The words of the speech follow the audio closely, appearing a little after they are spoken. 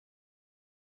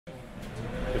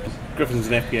Gryphon's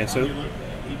an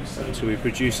FPSO, so we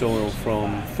produce oil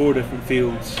from 4 different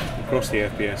fields across the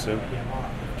FPSO,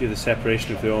 do the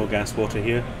separation of the oil, gas, water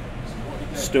here,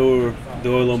 store the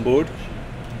oil on board.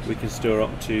 We can store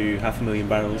up to 500,000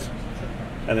 barrels,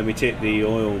 and then we take the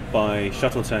oil by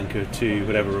shuttle tanker to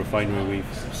whatever refinery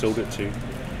we've sold it to.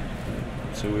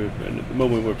 So at the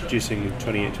moment we're producing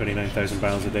 29,000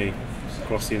 barrels a day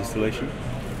across the installation.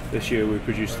 This year we've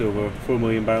produced over 4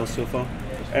 million barrels so far.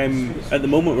 At the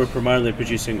moment we're primarily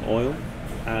producing oil,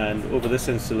 and over this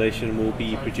installation we'll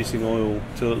be producing oil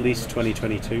till at least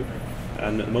 2022.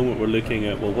 And at the moment we're looking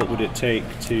at, well, what would it take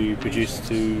to produce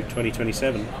to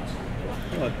 2027?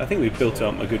 Well, I think we've built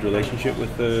up a good relationship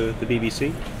with the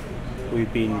BBC.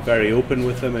 We've been very open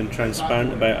with them and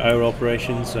transparent about our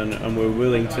operations, and we're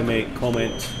willing to make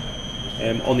comment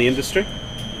on the industry.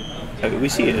 We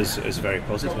see it as very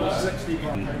positive.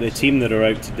 The team that are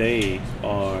out today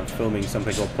are filming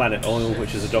something called Planet Oil,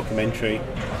 which is a documentary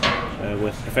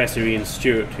with Professor Ian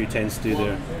Stewart, who tends to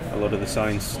do a lot of the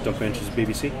science documentaries at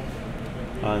BBC.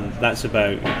 And that's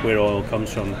about where oil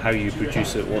comes from, how you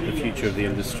produce it, what the future of the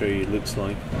industry looks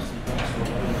like.